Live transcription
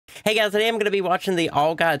Hey guys, today I'm going to be watching the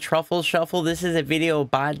All Guide Truffle Shuffle. This is a video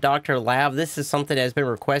by Dr. Lav. This is something that has been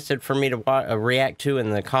requested for me to react to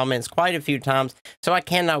in the comments quite a few times. So I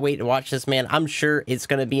cannot wait to watch this, man. I'm sure it's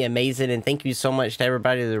going to be amazing. And thank you so much to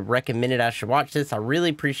everybody that recommended I should watch this. I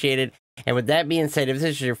really appreciate it. And with that being said, if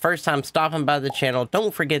this is your first time stopping by the channel,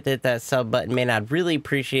 don't forget to hit that sub button, man. I'd really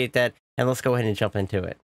appreciate that. And let's go ahead and jump into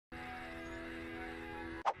it.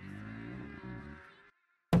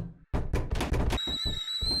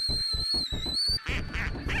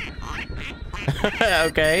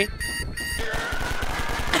 Okay.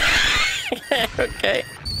 Okay.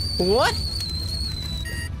 What?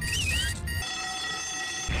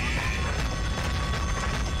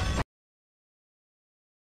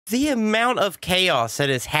 The amount of chaos that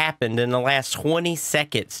has happened in the last 20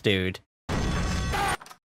 seconds, dude. Huh.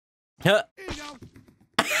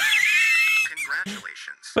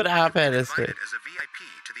 Congratulations. What iPad is Invited it? as a VIP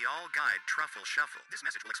to the All Guide Truffle Shuffle. This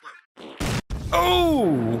message will explode.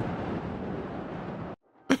 Oh!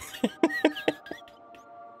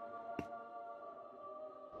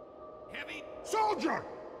 Heavy soldier.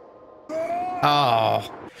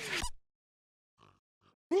 Oh.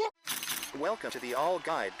 Welcome to the All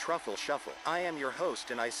Guide Truffle Shuffle. I am your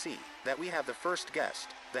host and I see that we have the first guest.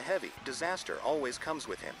 The heavy disaster always comes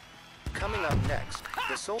with him. Coming up next,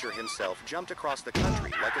 the soldier himself jumped across the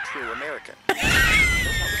country like a true American.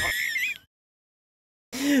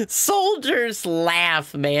 Soldiers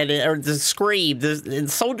laugh, man, or the scream, the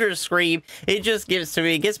soldiers scream. It just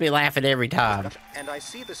gets me laughing every time. And I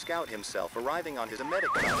see the scout himself arriving on his medic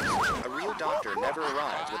promise. A real doctor never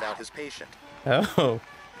arrives without his patient. Oh.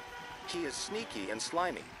 He is sneaky and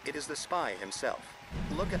slimy. It is the spy himself.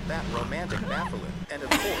 Look at that romantic baffaloo. And of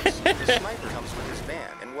course, the sniper comes with his van.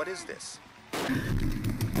 And what is this?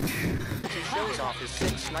 He shows off his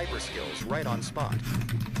sick sniper skills right on spot.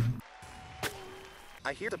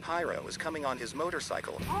 I hear the pyro is coming on his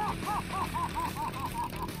motorcycle.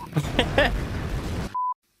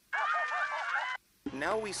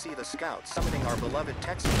 Now we see the scout summoning our beloved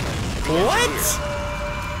Texan. What?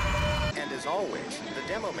 And as always, the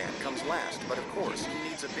demo man comes last, but of course he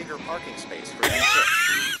needs a bigger parking space for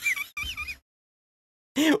that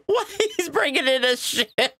ship. What? He's bringing in a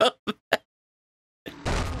ship.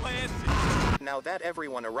 Now that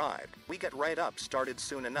everyone arrived, we get right up started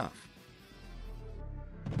soon enough.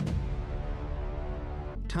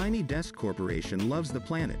 Tiny Desk Corporation loves the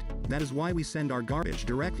planet. That is why we send our garbage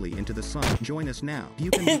directly into the sun. Join us now. You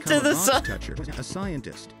can become a box toucher, a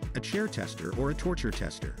scientist, a chair tester, or a torture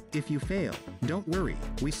tester. If you fail, don't worry.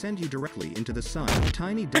 We send you directly into the sun.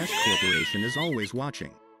 Tiny Desk Corporation is always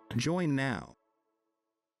watching. Join now.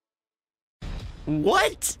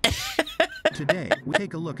 What? Today, we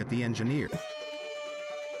take a look at the engineer.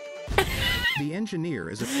 The engineer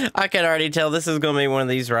is a... I can already tell this is going to be one of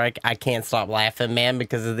these where I can't stop laughing, man,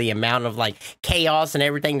 because of the amount of, like, chaos and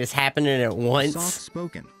everything that's happening at once.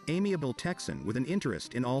 Soft-spoken, amiable Texan with an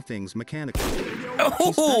interest in all things mechanical. Oh.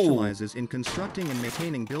 He specializes in constructing and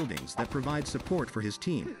maintaining buildings that provide support for his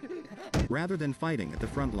team, rather than fighting at the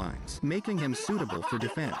front lines, making him suitable for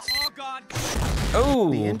defense. Oh.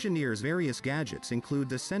 The engineer's various gadgets include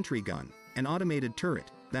the sentry gun, an automated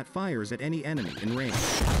turret that fires at any enemy in range.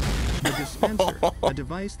 The dispenser, a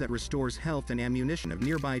device that restores health and ammunition of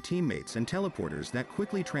nearby teammates, and teleporters that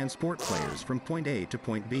quickly transport players from point A to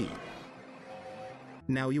point B.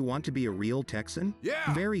 Now you want to be a real Texan?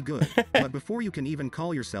 Yeah. Very good. But before you can even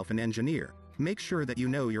call yourself an engineer, make sure that you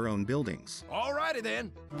know your own buildings. Alrighty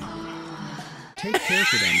then. Take care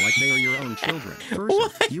for them like they are your own children. First,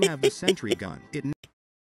 What? you have the sentry gun. It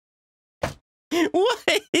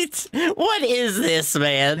What is this,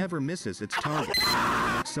 man? never misses its target.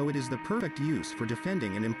 So it is the perfect use for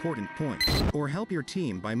defending an important point, or help your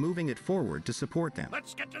team by moving it forward to support them.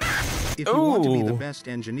 Let's get to that. If you want to be the Ooh. best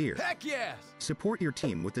engineer, Heck yes. support your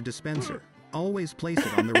team with the dispenser. Always place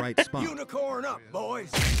it on the right spot. Unicorn up,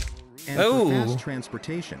 boys. And Ooh. for fast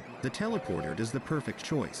transportation, the teleporter is the perfect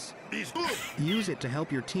choice. He's good. Use it to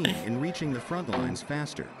help your team in reaching the front lines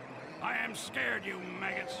faster. I am scared, you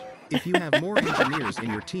maggots. If you have more engineers in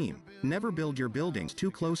your team, never build your buildings too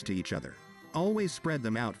close to each other. Always spread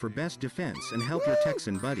them out for best defense and help your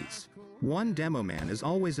Texan buddies. One demo man is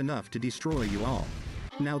always enough to destroy you all.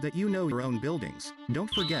 Now that you know your own buildings,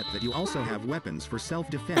 don't forget that you also have weapons for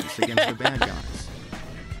self-defense against the bad guys.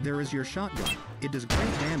 There is your shotgun. It does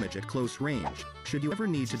great damage at close range, should you ever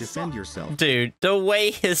need to defend yourself Dude, the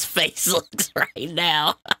way his face looks right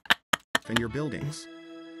now. in your buildings.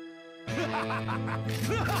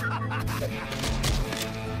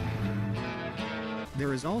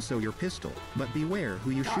 There is also your pistol, but beware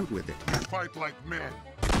who you shoot with it. Fight like men.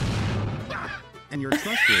 and you're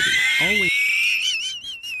trustworthy, always.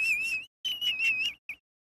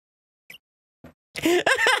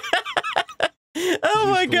 Oh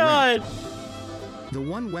my god! The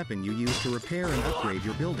one weapon you use to repair and upgrade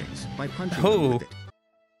your buildings by punching them with it.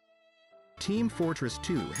 Team Fortress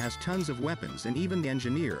 2 has tons of weapons and even the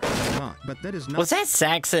engineer is a bot, but that is not— Was that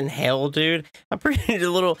Saxon Hell, dude? I appreciated a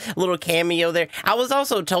little cameo there. I was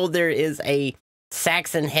also told there is a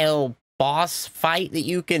Saxon Hell boss fight that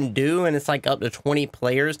you can do, and it's like up to 20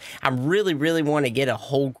 players. I really want to get a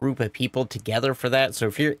whole group of people together for that. So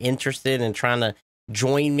if you're interested in trying to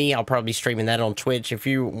join me, I'll probably be streaming that on Twitch. If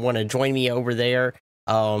you want to join me over there,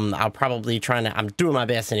 I'll probably I'm doing my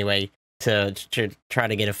best anyway to try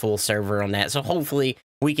to get a full server on that. So hopefully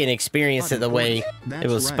we can experience it the way it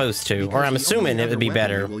was supposed to. Or I'm assuming it would be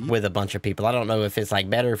better with a bunch of people. I don't know if it's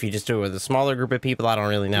like better if you just do it with a smaller group of people. I don't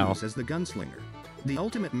really know. As the gunslinger, the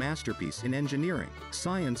ultimate masterpiece in engineering,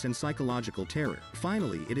 science, and psychological terror.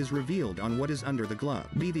 Finally, it is revealed on what is under the glove.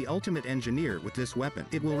 Be the ultimate engineer with this weapon.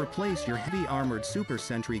 It will replace your heavy armored super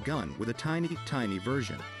sentry gun with a tiny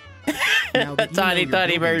version. Now that tiny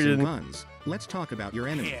version. Guns, let's talk about your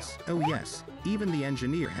enemies. Oh yes, even the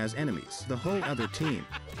engineer has enemies. The whole other team,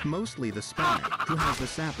 mostly the spy, who has the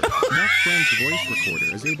sapper. That friend's voice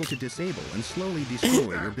recorder is able to disable and slowly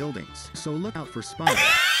destroy your buildings. So look out for spies.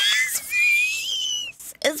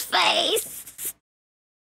 His face!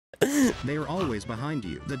 They are always behind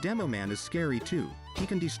you. The demo man is scary too. He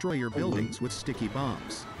can destroy your buildings with sticky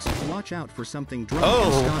bombs. So watch out for something drunk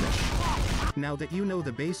and Scottish. Now that you know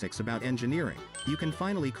the basics about engineering, you can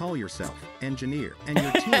finally call yourself engineer, and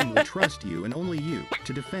your team will trust you and only you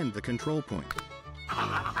to defend the control point.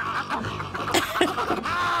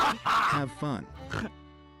 Have fun.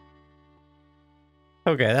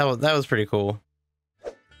 Okay, that was pretty cool.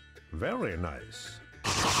 Very nice.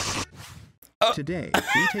 Today,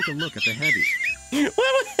 we take a look at the heavy.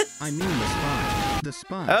 I mean the spy. The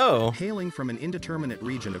spy, hailing from an indeterminate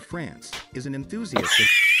region of France, is an enthusiast of—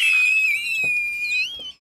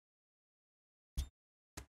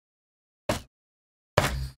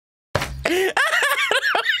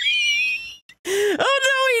 Oh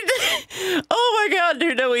no, he did! Oh my god,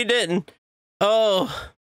 dude, no, he didn't. Oh,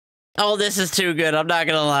 this is too good. I'm not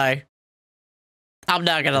gonna lie.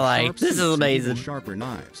 This is amazing. Sharper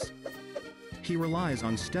knives. He relies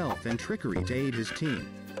on stealth and trickery to aid his team.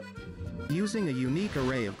 Using a unique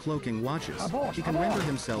array of cloaking watches, he can render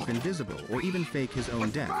himself invisible or even fake his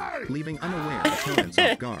own death, leaving unaware opponents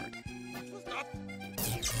off guard.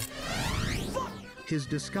 His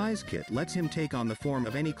disguise kit lets him take on the form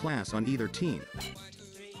of any class on either team,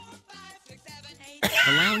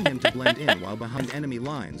 allowing him to blend in while behind enemy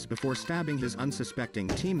lines before stabbing his unsuspecting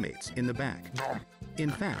teammates in the back. In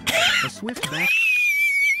fact, a swift back—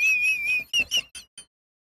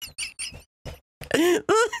 I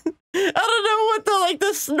don't know what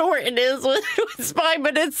the snorting is with Spy,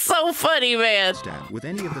 but it's so funny, man. Stab with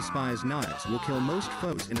any of the spy's knives will kill most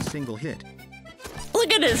foes in a single hit.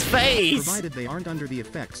 Look at his face! Provided they aren't under the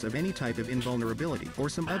effects of any type of invulnerability or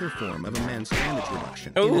some other form of immense damage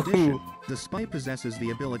reduction. Ooh. In addition, the spy possesses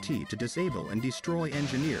the ability to disable and destroy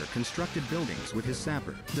engineer constructed buildings with his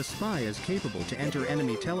sapper. The spy is capable to enter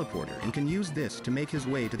enemy teleporter and can use this to make his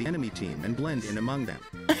way to the enemy team and blend in among them.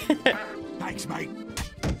 Thanks, mate.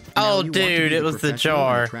 Oh, dude, it was the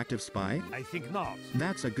jar. Attractive spy? I think not.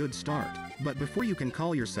 That's a good start. But before you can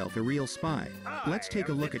call yourself a real spy, let's take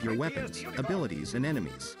a look at your weapons, abilities, and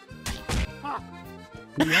enemies.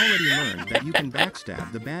 We already learned that you can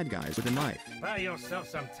backstab the bad guys with a knife. Buy yourself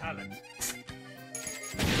some talent.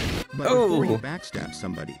 But before you backstab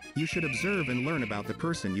somebody, you should observe and learn about the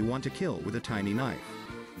person you want to kill with a tiny knife.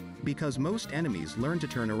 Because most enemies learn to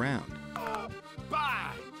turn around. Bye.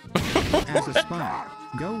 As a spy,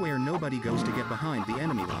 go where nobody goes to get behind the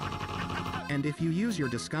enemy line. And if you use your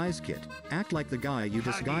disguise kit, act like the guy you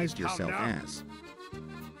disguised yourself as.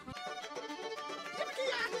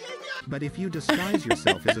 But if you disguise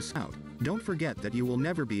yourself as a scout, don't forget that you will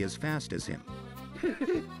never be as fast as him.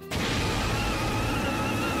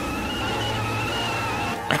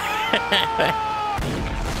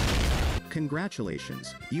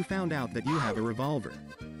 Congratulations, you found out that you have a revolver.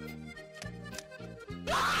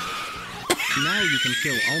 Now you can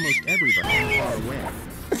kill almost everybody far away.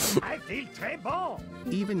 I feel très bon.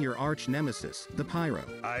 Even your arch nemesis, the pyro.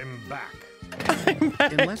 I'm back.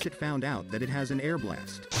 Unless it found out that it has an air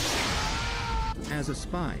blast. As a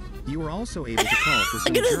spy, you are also able to call for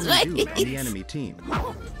some German dude on the enemy team.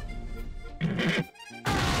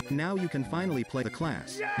 Now you can finally play the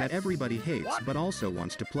class that everybody hates but also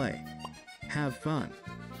wants to play. Have fun.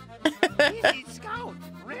 Easy, Scout.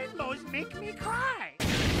 Rainbows make me cry.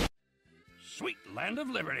 sweet land of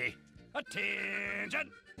liberty. Attention!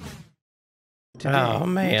 Today, Oh,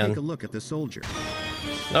 man. we take a look at the soldier.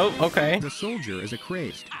 Oh, okay. The soldier is a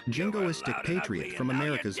crazed, jingoistic patriot from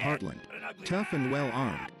America's heartland. Tough and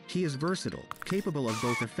well-armed, he is versatile, capable of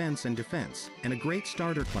both offense and defense, and a great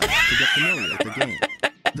starter class to get familiar with the game.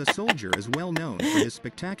 The soldier is well known for his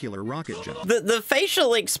spectacular rocket jump. The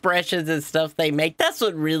facial expressions and stuff they make, that's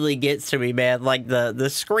what really gets to me, man. Like the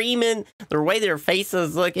screaming, the way their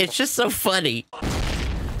faces look, it's just so funny.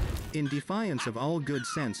 In defiance of all good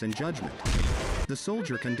sense and judgment, the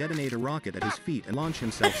soldier can detonate a rocket at his feet and launch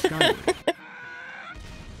himself skyward.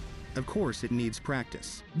 Of course, it needs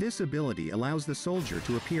practice. This ability allows the soldier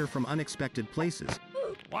to appear from unexpected places.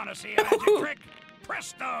 Wanna see a magic trick?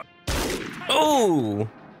 Presto! Ooh!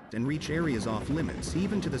 And reach areas off limits,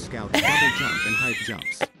 even to the scout's double jump and hype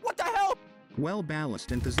jumps. What the hell? Well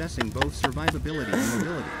balanced and possessing both survivability and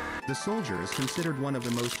mobility, the soldier is considered one of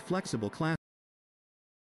the most flexible classes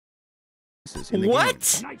in the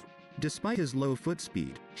What? game. Despite his low foot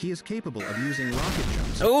speed, he is capable of using rocket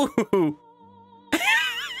jumps Ooh!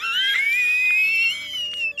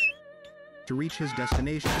 to reach his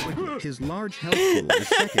destination quickly. His large health pool is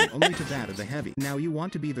second only to that of the heavy. Now you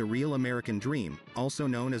want to be the real American dream, also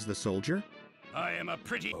known as the soldier? I am a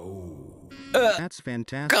pretty... That's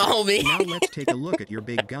fantastic. Call me. Now let's take a look at your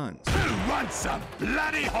big guns. Who wants a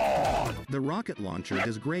bloody horn? The rocket launcher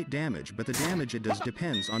does great damage, but the damage it does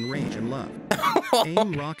depends on range and love.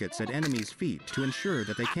 Aim rockets at enemies' feet to ensure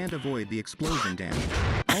that they can't avoid the explosion damage.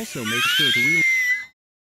 Also make sure to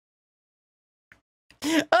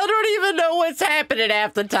I don't even know what's happening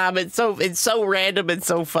half the time. It's so random and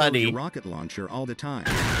so your funny. rocket launcher all the time.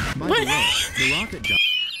 By the way, the rocket jump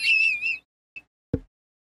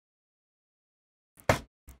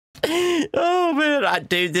Oh man,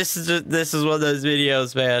 dude, this is one of those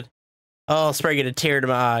videos, man. Oh, it's bringing a tear to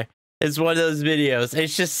my eye. It's one of those videos.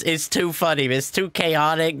 It's too funny. It's too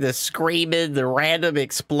chaotic. The screaming, the random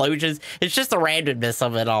explosions. It's just the randomness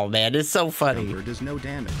of it all, man. It's so funny. jumper does no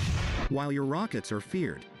damage. While your rockets are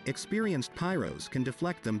feared, experienced pyros can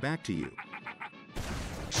deflect them back to you.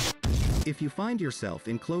 If you find yourself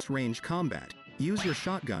in close-range combat, use your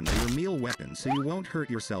shotgun or your meal weapon so you won't hurt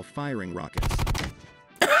yourself firing rockets.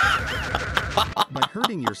 But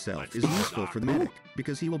hurting yourself is useful for the medic,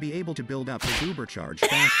 because he will be able to build up his uber charge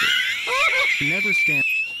faster. Never stand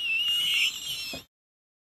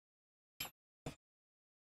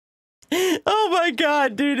Oh my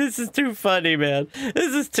god, dude, this is too funny, man.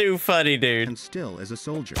 This is too funny, dude. still as a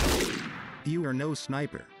soldier. You are no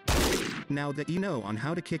sniper. Now that you know on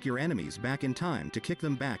how to kick your enemies back in time to kick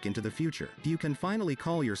them back into the future, you can finally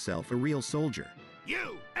call yourself a real soldier.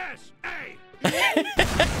 USA!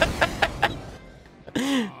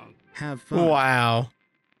 Have fun. Wow.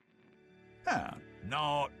 Ah,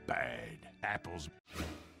 not bad. Apples.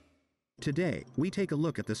 Today, we take a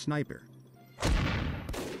look at the sniper.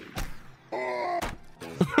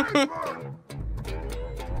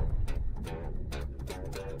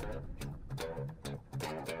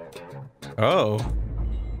 Oh.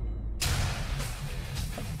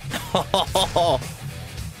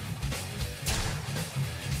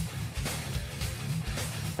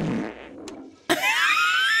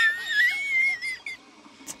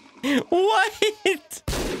 What?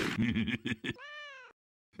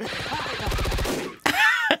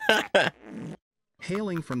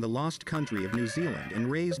 Hailing from the lost country of New Zealand and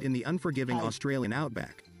raised in the unforgiving Australian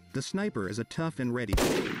outback, the sniper is a tough and ready.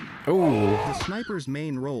 Ooh. The sniper's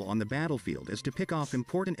main role on the battlefield is to pick off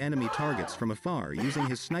important enemy targets from afar using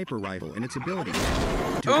his sniper rifle and its ability to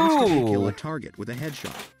instantly kill a target with a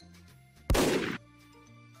headshot.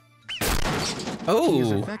 He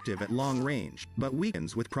is Oh. effective at long range, but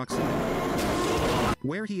weakens with proximity,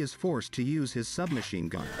 where he is forced to use his submachine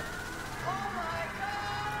gun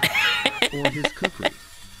or his kukri.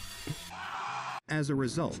 As a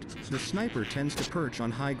result, the sniper tends to perch on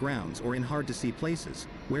high grounds or in hard-to-see places,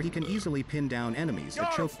 where he can easily pin down enemies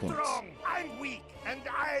at choke points. I'm weak, and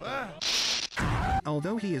I...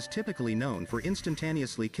 Although he is typically known for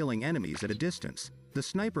instantaneously killing enemies at a distance, the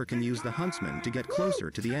sniper can use the huntsman to get closer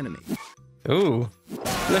to the enemy. Ooh.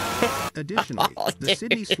 Additionally, the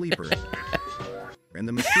Sydney Sleeper and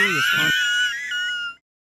the mysterious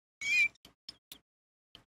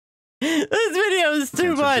This video is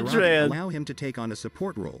too much, man. allow him to take on a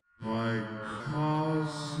support role. By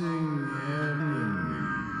causing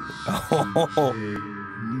enemies Oh. to take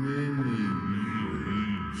many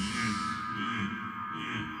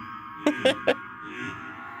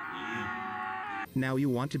Now you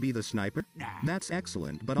want to be the sniper? That's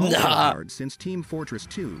excellent, but also hard since Team Fortress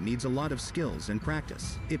 2 needs a lot of skills and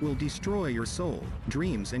practice. It will destroy your soul,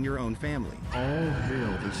 dreams, and your own family. All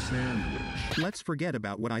hail the sandwich. Let's forget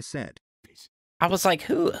about what I said. I was like,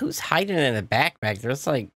 who's hiding in a backpack? There's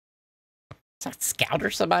like, it's like a scout or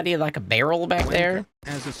somebody, like a barrel back there.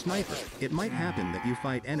 As a sniper, it might happen that you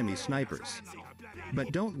fight enemy snipers.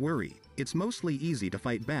 But don't worry, it's mostly easy to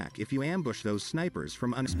fight back if you ambush those snipers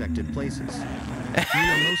from unexpected places. You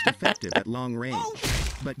are most effective at long range.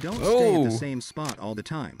 But don't stay at the same spot all the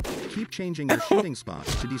time. Keep changing your shooting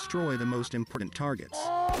spots to destroy the most important targets.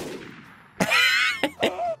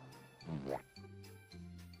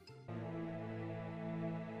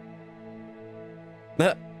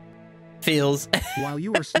 Feels. While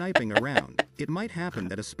you are sniping around, it might happen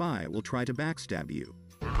that a spy will try to backstab you.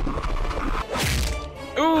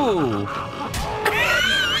 Ooh.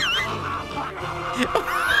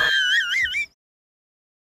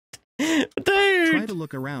 Dude. Try to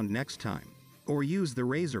look around next time, or use the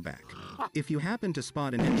Razorback. If you happen to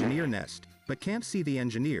spot an engineer nest, but can't see the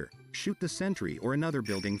engineer, shoot the sentry or another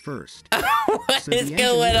building first. What So is the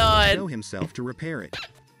going engineer on? will show himself to repair it.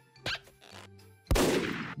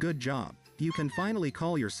 Good job. You can finally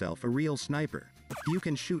call yourself a real sniper. You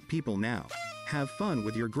can shoot people now. Have fun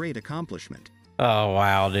with your great accomplishment. Oh,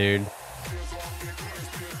 wow, dude.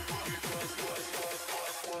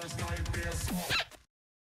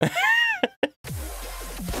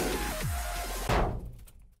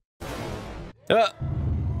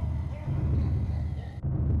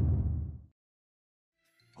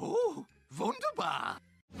 Oh, wunderbar.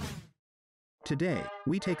 Today,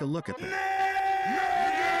 we take a look at them.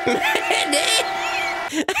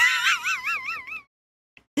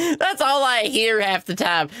 That's all I hear half the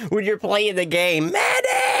time when you're playing the game.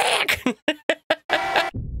 Medic!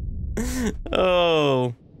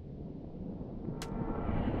 Oh.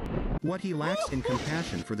 What he lacks in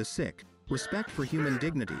compassion for the sick, respect for human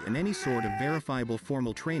dignity, and any sort of verifiable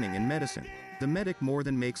formal training in medicine, the medic more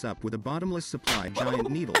than makes up with a bottomless supply of giant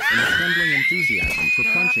needles and a trembling enthusiasm for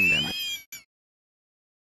punching them.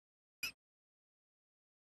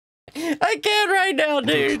 I can't right now,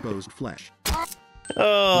 into dude. exposed flesh.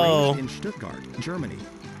 Oh. Raised in Stuttgart, Germany,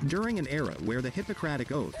 during an era where the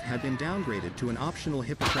Hippocratic Oath had been downgraded to an optional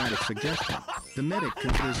Hippocratic suggestion, the medic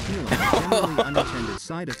considers healing a generally unintended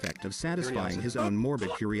side effect of satisfying his own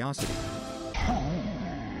morbid curiosity.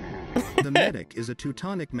 The medic is a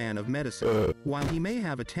Teutonic man of medicine. While he may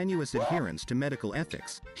have a tenuous adherence to medical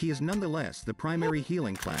ethics, he is nonetheless the primary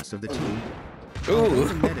healing class of the team. Although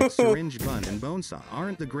the medic's syringe, gun, and bone saw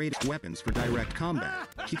aren't the greatest weapons for direct combat,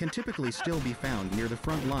 he can typically still be found near the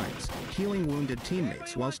front lines, healing wounded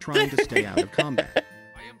teammates whilst trying to stay out of combat.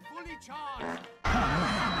 I am fully charged.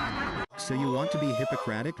 So you want to be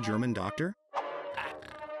Hippocratic, German doctor?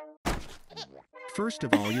 First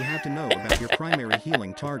of all, you have to know about your primary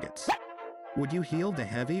healing targets. Would you heal the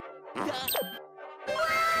heavy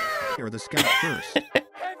or the scout first?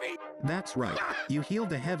 That's right. You heal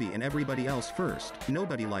the heavy and everybody else first.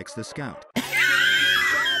 Nobody likes the scout.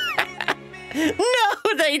 No,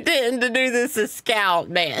 they didn't do this as scout,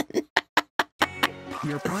 man.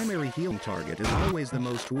 Your primary healing target is always the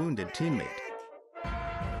most wounded teammate.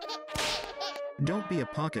 Don't be a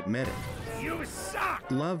pocket medic. You suck.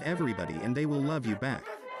 Love everybody and they will love you back.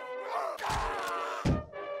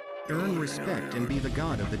 Earn respect and be the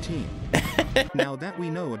god of the team. Now that we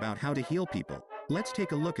know about how to heal people, let's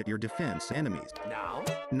take a look at your defense enemies. Now?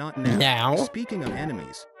 Not now. Now? Speaking of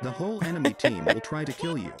enemies, the whole enemy team will try to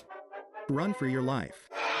kill you. Run for your life.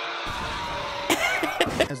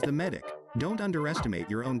 As the medic, don't underestimate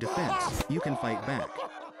your own defense. You can fight back.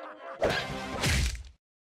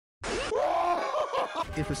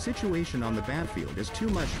 If a situation on the battlefield is too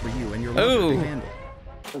much for you and your lover to handle,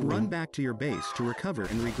 run back to your base to recover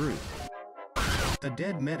and regroup. A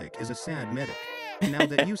dead medic is a sad medic. Now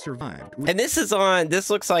that you survived... And this is on,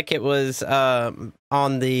 this looks like it was on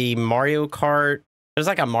the Mario Kart. There's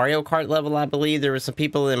like a Mario Kart level, I believe. There were some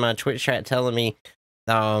people in my Twitch chat telling me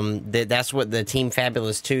that's what the Team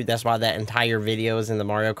Fabulous 2, that's why that entire video is in the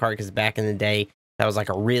Mario Kart, because back in the day, that was like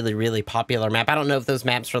a really, really popular map. I don't know if those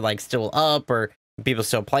maps are like still up or people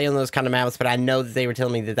still play on those kind of maps, but I know that they were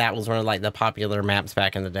telling me that that was one of like the popular maps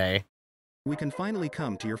back in the day. We can finally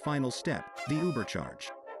come to your final step, the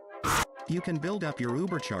Ubercharge. You can build up your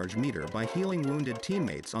Ubercharge meter by healing wounded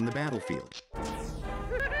teammates on the battlefield.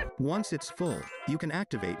 Once it's full, you can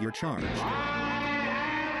activate your charge.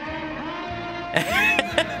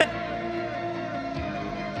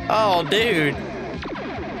 Oh, dude.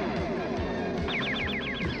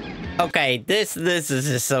 Okay, this is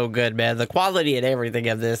just so good, man. The quality and everything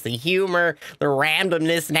of this, the humor, the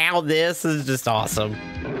randomness. Now this is just awesome.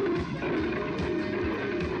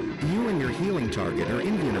 You and your healing target are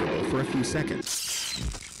invulnerable for a few seconds.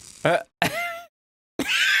 A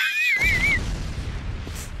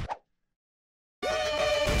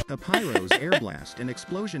pyro's air blast and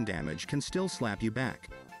explosion damage can still slap you back.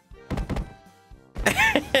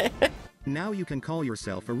 Now you can call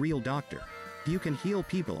yourself a real doctor. You can heal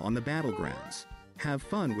people on the battlegrounds. Have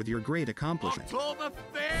fun with your great accomplishment.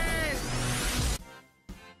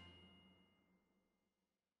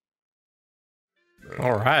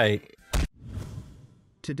 All right.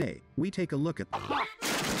 Today, we take a look at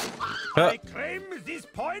I claim this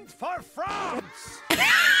point for France.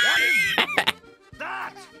 What is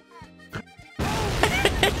that?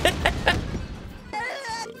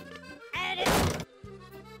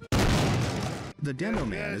 The Demo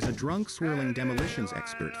Man is a drunk, swirling demolitions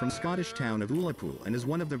expert from Scottish town of Ullapool and is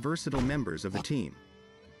one of the versatile members of the team.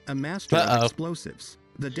 A master of explosives,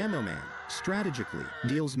 the Demo Man, strategically,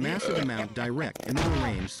 deals massive amount direct and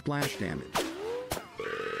low-range splash damage.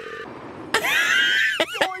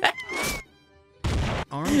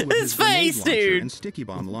 Armed with his grenade launcher and sticky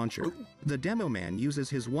bomb launcher, the Demo Man uses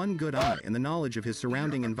his one good eye and the knowledge of his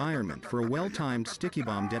surrounding environment for a well-timed sticky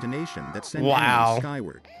bomb detonation that sends enemies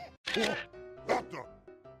skyward.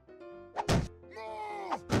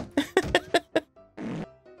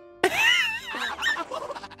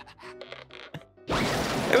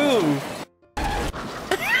 Ooh.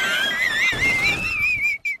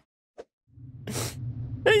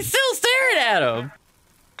 He's still staring at him.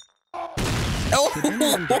 Should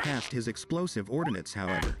anyone get past his explosive ordnance,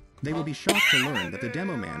 however, they will be shocked to learn that the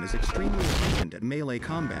Demo Man is extremely efficient at melee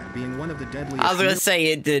combat, being one of the deadliest. I was gonna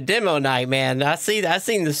say the Demo Knight, man. I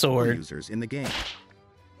seen the sword users in the game.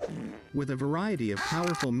 With a variety of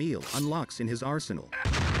powerful meal unlocks in his arsenal.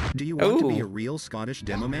 Do you want to be a real Scottish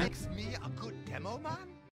Demo Man? Makes me a good demo man?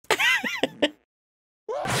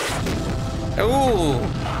 Ooh.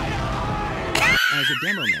 As a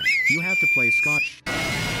Demo Man, you have to play Scottish.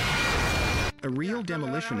 A real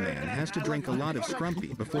demolition man has to drink a lot of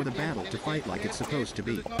scrumpy before the battle to fight like it's supposed to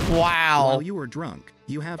be. Wow. While you are drunk,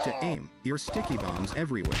 you have to aim your sticky bombs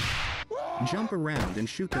everywhere. Jump around and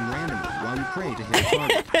shoot them randomly while you pray to hit a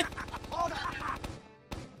target.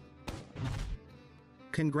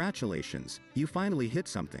 Congratulations, you finally hit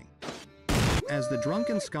something. As the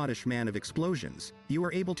drunken Scottish man of explosions, you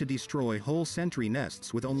are able to destroy whole sentry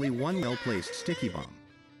nests with only one well-placed sticky bomb.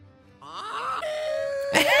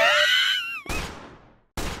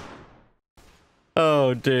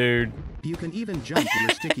 Oh, dude. You can even jump with your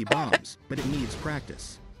sticky bombs, but it needs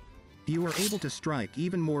practice. You are able to strike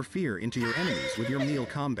even more fear into your enemies with your meal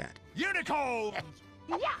combat. Unicorns!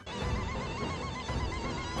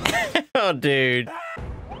 Oh, dude.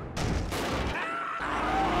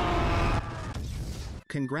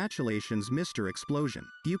 Congratulations, Mr. Explosion.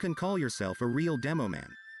 You can call yourself a real Demo Man.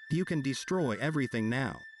 You can destroy everything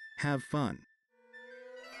now. Have fun.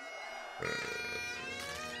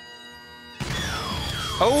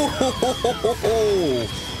 Oh,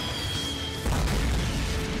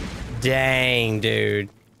 dang, dude.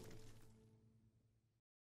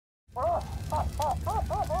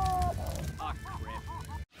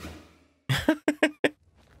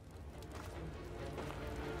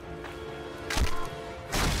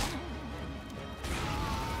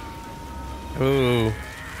 Ooh.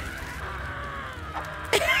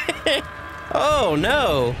 Oh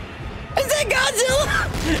no! Is that Godzilla?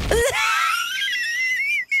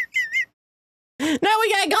 Now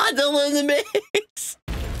we got Godzilla in the mix.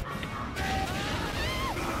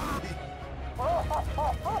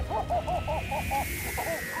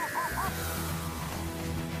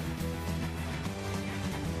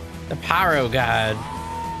 The Pyro God.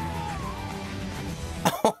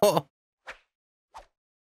 Oh.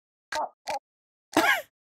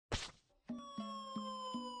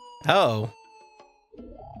 Oh.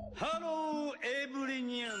 Hello,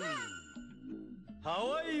 everyone.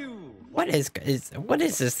 How are you? What is this?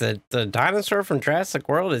 The dinosaur from Jurassic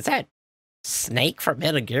World? Is that Snake from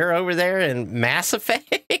Metal Gear over there in Mass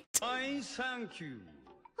Effect? Fine, thank you.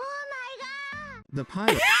 The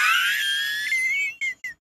pilot.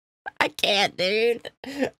 I can't, dude.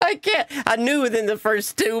 I can't. I knew within the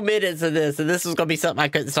first 2 minutes of this, and this was gonna be something I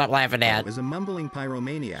couldn't stop laughing at. Is a mumbling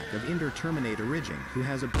pyromaniac of indeterminate origin who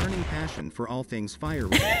has a burning passion for all things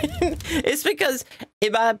fire-related. It's because,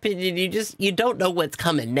 in my opinion, you don't know what's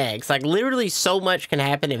coming next. Like, literally so much can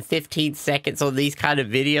happen in 15 seconds on these kind of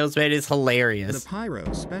videos, man. It's hilarious. The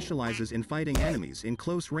pyro specializes in fighting enemies in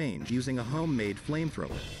close range using a homemade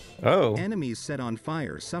flamethrower. Oh. Enemies set on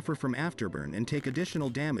fire suffer from afterburn and take additional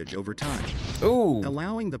damage over time, Ooh.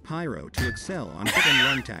 allowing the pyro to excel on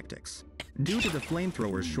hit-and-run tactics. Due to the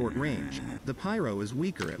flamethrower's short range, the pyro is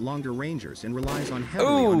weaker at longer ranges and relies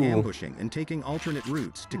heavily on ambushing and taking alternate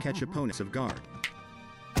routes to catch opponents off guard.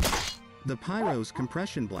 The pyro's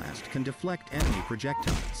compression blast can deflect enemy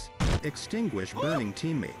projectiles, extinguish burning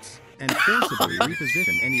teammates, and forcibly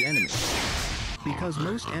reposition any enemy. Because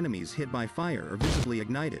most enemies hit by fire are visibly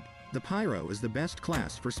ignited, the pyro is the best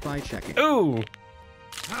class for spy checking. Ooh.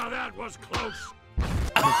 Now that was close.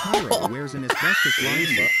 The pyro wears an asbestos lime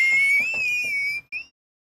suit.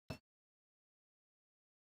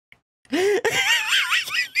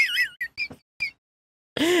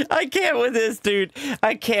 I can't with this, dude.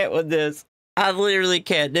 I can't with this. I literally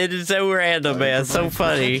can't. It is so random, man. So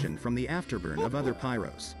funny. From the afterburn of other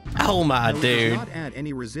pyros. Oh my, Though it dude. does not add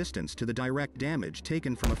any resistance to the direct damage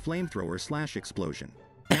taken from a flamethrower/explosion.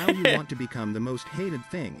 Now you want to become the most hated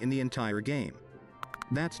thing in the entire game.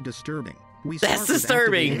 That's disturbing. We start That's with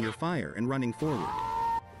disturbing. activating your fire and running forward.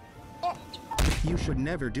 You should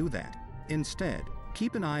never do that. Instead,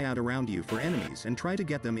 keep an eye out around you for enemies and try to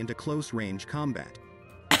get them into close-range combat.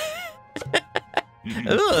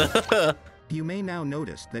 Ugh. You may now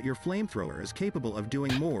notice that your flamethrower is capable of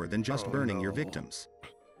doing more than just burning your victims.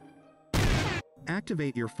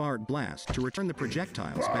 Activate your fart blast to return the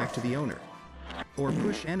projectiles back to the owner, or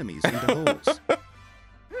push enemies into holes,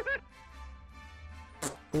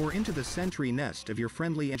 or into the sentry nest of your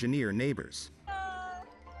friendly engineer neighbors.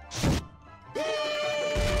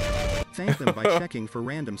 Thank them by checking for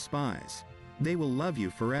random spies. They will love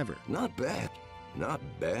you forever. Not bad. Not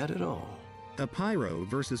bad at all. A pyro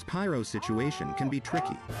versus pyro situation can be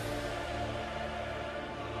tricky.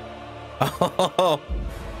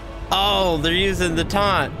 Oh, they're using the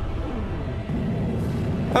taunt.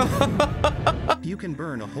 You can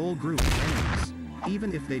burn a whole group of enemies.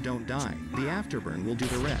 Even if they don't die, the afterburn will do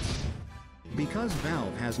the rest. Because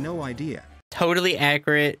Valve has no idea Totally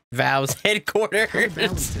accurate. Valve's how to headquarters.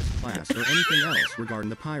 balance this class or anything else regarding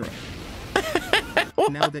the pyro.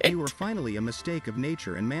 Now that you are finally a mistake of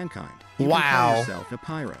nature and mankind, you can Wow. call yourself a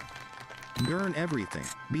pyro. Burn everything,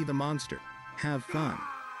 be the monster, have fun.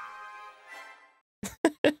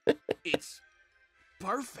 It's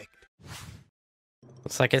perfect.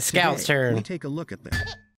 It's like a scout's Today, we turn. take a look at them.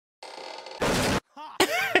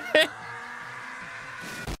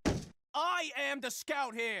 I am the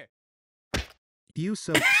scout here. You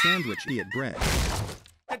soak sandwich eat bread.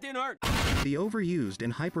 That didn't hurt. The overused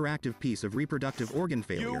and hyperactive piece of reproductive organ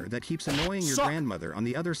failure that keeps annoying your suck. grandmother on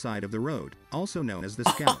the other side of the road, also known as the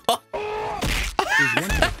scout, is one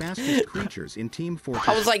of the fastest creatures in Team Fortress.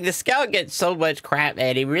 I was like, the scout gets so much crap,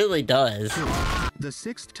 man. He really does. The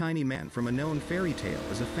sixth tiny man from a known fairy tale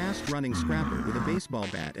is a fast-running scrapper with a baseball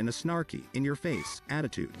bat and a snarky, in-your-face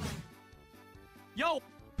attitude. Yo.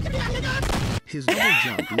 His double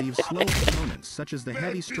jump leaves slow opponents such as the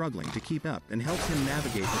heavy struggling to keep up and helps him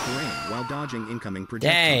navigate the terrain while dodging incoming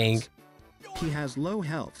projectiles. He has low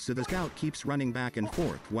health, so the scout keeps running back and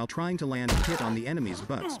forth while trying to land a hit on the enemy's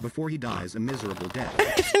butts before he dies a miserable death.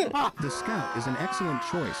 The scout is an excellent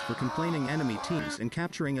choice for complaining enemy teams and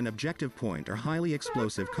capturing an objective point or highly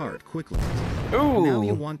explosive cart quickly. Now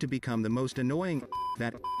you Ooh. want to become the most annoying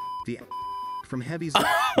that the from heavies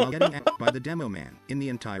while getting by the demo man in the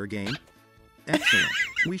entire game? Excellent.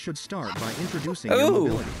 We should start by introducing your Ooh.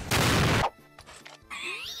 mobility.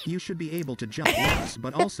 You should be able to jump once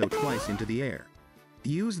but also twice into the air.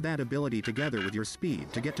 Use that ability together with your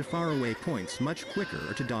speed to get to faraway points much quicker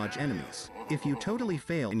or to dodge enemies. If you totally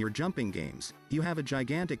fail in your jumping games, you have a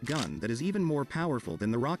gigantic gun that is even more powerful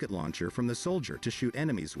than the rocket launcher from the soldier to shoot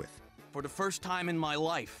enemies with. For the first time in my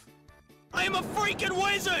life, I am a freaking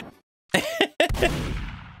wizard.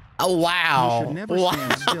 Oh, wow. You should never Wow.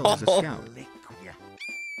 stand still as a scout.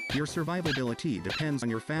 Your survivability depends on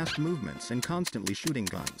your fast movements and constantly shooting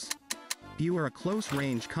guns. You are a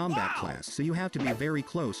close-range combat class, so you have to be very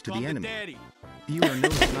close to the enemy. Daddy. You are no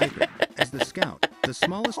sniper. As the scout, the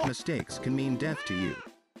smallest mistakes can mean death to you.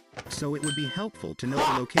 So it would be helpful to know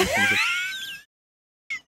the locations of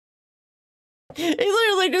He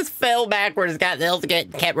literally just fell backwards, got the health kit,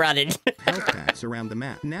 and kept running. health packs around the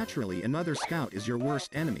map. Naturally, another scout is your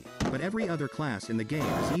worst enemy, but every other class in the game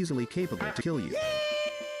is easily capable to kill you.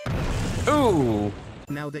 Ooh.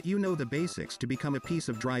 Now that you know the basics to become a piece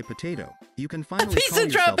of dry potato, you can finally piece call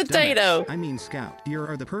of dry yourself potato. dumbass. I mean scout. You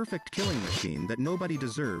are the perfect killing machine that nobody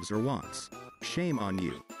deserves or wants. Shame on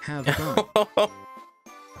you. Have fun.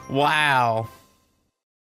 Wow.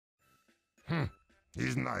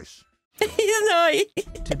 He's nice. He's nice.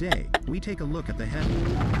 Today, we take a look at the heavy.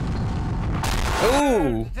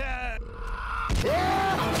 Ooh.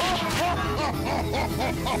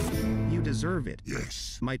 You deserve it.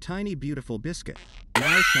 Yes. My tiny beautiful biscuit.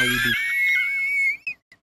 Now shall we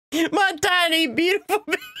My tiny beautiful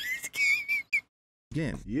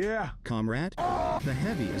begin? Yeah. Comrade? The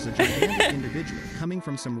Heavy is a gigantic individual coming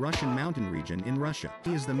from some Russian mountain region in Russia.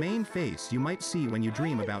 He is the main face you might see when you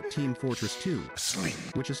dream about Team Fortress 2,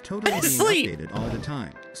 which is totally being updated all the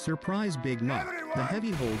time. Surprise Big Knock. The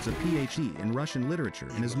Heavy holds a PhD in Russian literature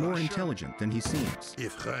and is more intelligent than he seems.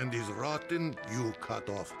 If hand is rotten, you cut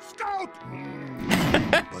off. Scout!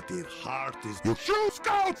 But if heart is... You shoot,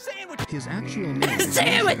 Scout! Sandwich! His actual name is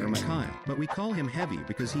Mikhail, but we call him Heavy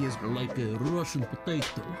because he is like a Russian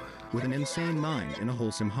potato, with an insane mind and a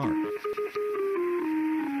wholesome heart.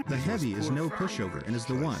 The Heavy is no pushover and is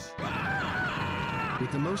the one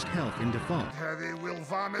with the most health in default, Heavy will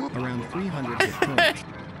vomit. around 300 hit points.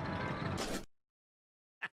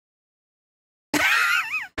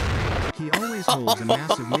 He always holds a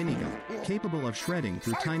massive minigun, capable of shredding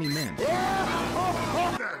through tiny men.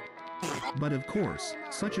 But of course,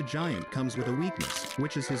 such a giant comes with a weakness,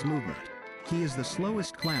 which is his movement. He is the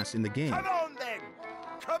slowest class in the game. Come on, then!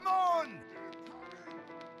 Come on!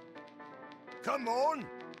 Come on!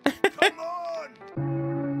 Come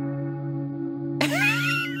on!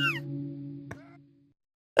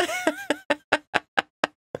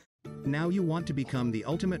 Now you want to become the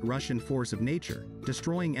ultimate Russian force of nature,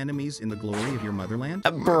 destroying enemies in the glory of your motherland?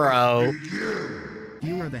 Bro.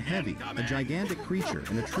 You are the Heavy, a gigantic creature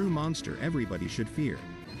and a true monster everybody should fear.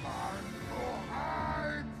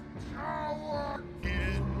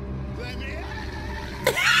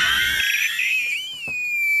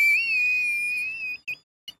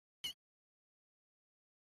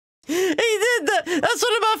 He did that. That's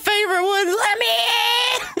one of my favorite ones. Let me in.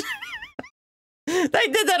 They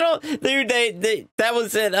did that on, dude. That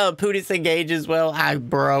was in Putis Engage as well.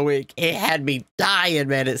 Bro, it had me dying,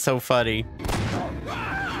 man. It's so funny.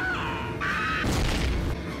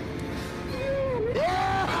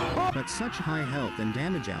 But such high health and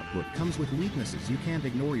damage output comes with weaknesses you can't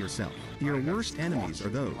ignore yourself. Your worst enemies are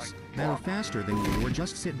those that are faster than you or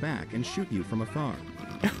just sit back and shoot you from afar.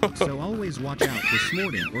 So always watch out for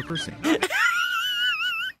snorting or cursing.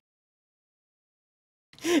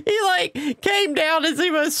 He like came down as he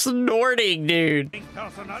was snorting, dude.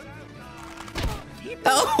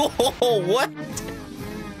 Oh, what?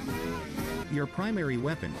 Your primary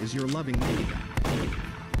weapon is your loving minigun.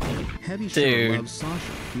 Heavy sure Dude. loves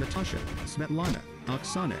Sasha, Natasha, Svetlana,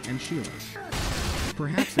 Oksana, and Sheila.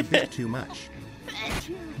 Perhaps a bit too much.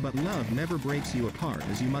 But love never breaks you apart,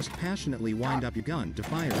 as you must passionately wind up your gun to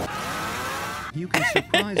fire it. You can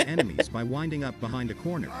surprise enemies by winding up behind a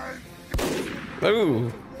corner.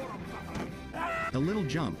 Ooh. A little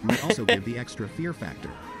jump may also give the extra fear factor.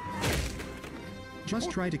 Just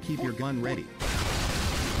try to keep your gun ready.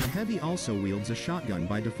 The Heavy also wields a shotgun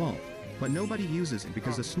by default, but nobody uses it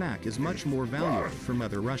because a snack is much more valuable for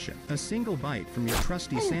Mother Russia. A single bite from your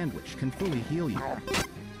trusty sandwich can fully heal you.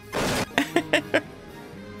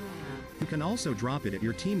 You can also drop it at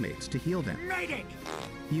your teammates to heal them.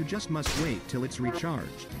 You just must wait till it's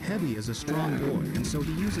recharged. Heavy is a strong boy, and so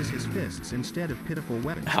he uses his fists instead of pitiful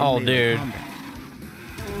weapons. Oh, in melee dude. combat.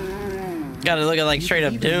 Gotta look at like You straight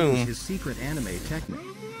can up even use Doom. his secret anime technique.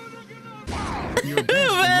 Your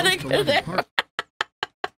best and most beloved part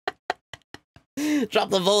Drop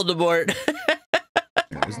the Voldemort.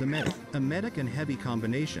 is the medic. A medic and Heavy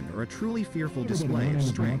combination are a truly fearful display of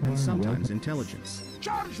strength and sometimes intelligence.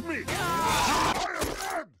 Charge me!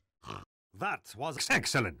 That was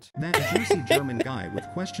excellent. That juicy German guy with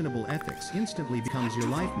questionable ethics instantly becomes your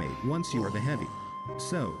life mate once you are the Heavy.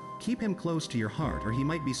 So, keep him close to your heart or he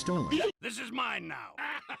might be stolen. This is mine now.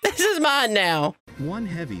 This is mine now. One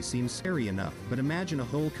Heavy seems scary enough, but imagine a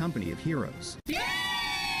whole company of heroes.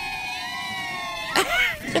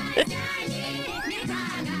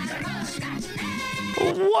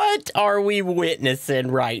 What are we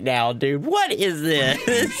witnessing right now, dude? What is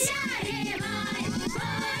this?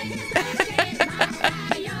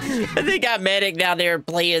 They got Medic down there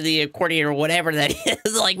playing the accordion or whatever that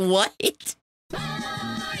is. Like, what?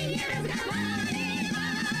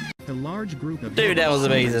 A large group of Dude, that was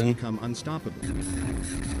heroes amazing. become unstoppable.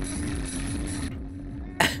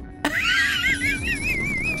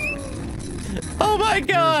 Oh my There's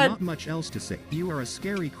god! not much else to say. You are a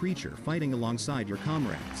scary creature fighting alongside your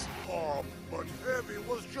comrades. Oh, but Heavy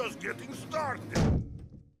was just getting started.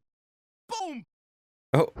 Boom!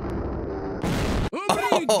 Oh. Oh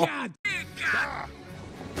my god!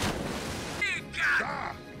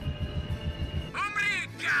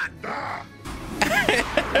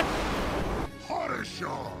 Horror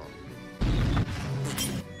show.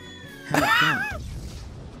 Have fun.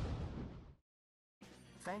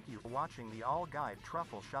 Thank you for watching the All Guide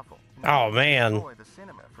Truffle Shuffle. Oh, man. Enjoy the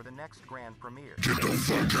cinema for the next grand premiere.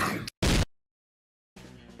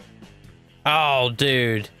 Oh,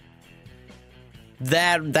 dude.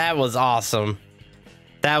 That was awesome.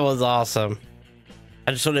 That was awesome.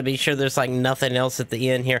 I just want to be sure there's like nothing else at the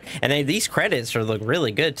end here. And hey, these credits look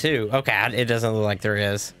really good too. Okay, it doesn't look like there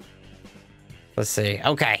is. Let's see.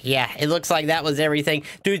 Okay, yeah, it looks like that was everything.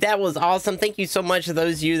 Dude, that was awesome. Thank you so much to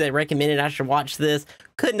those of you that recommended I should watch this.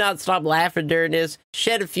 Could not stop laughing during this.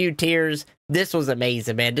 Shed a few tears. This was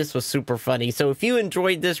amazing, man. This was super funny. So if you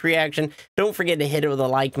enjoyed this reaction, don't forget to hit it with a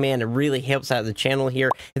like, man. It really helps out the channel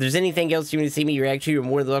here. If there's anything else you want to see me react to, you're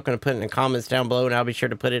more than welcome to put it in the comments down below, and I'll be sure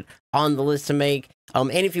to put it on the list to make.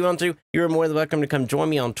 And if you want to, you're more than welcome to come join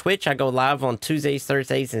me on Twitch. I go live on Tuesdays,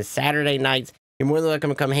 Thursdays, and Saturday nights. You're more than welcome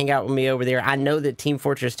to come hang out with me over there. I know that Team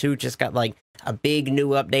Fortress 2 just got like a big new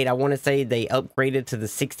update. I want to say they upgraded to the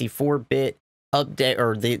 64-bit update,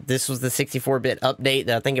 or this was the 64-bit update.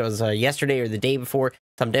 I think it was yesterday or the day before.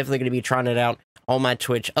 So I'm definitely going to be trying it out on my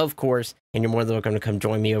Twitch, of course. And you're more than welcome to come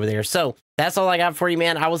join me over there. So that's all I got for you,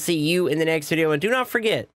 man. I will see you in the next video. And do not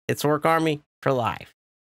forget, it's Orc Army for life.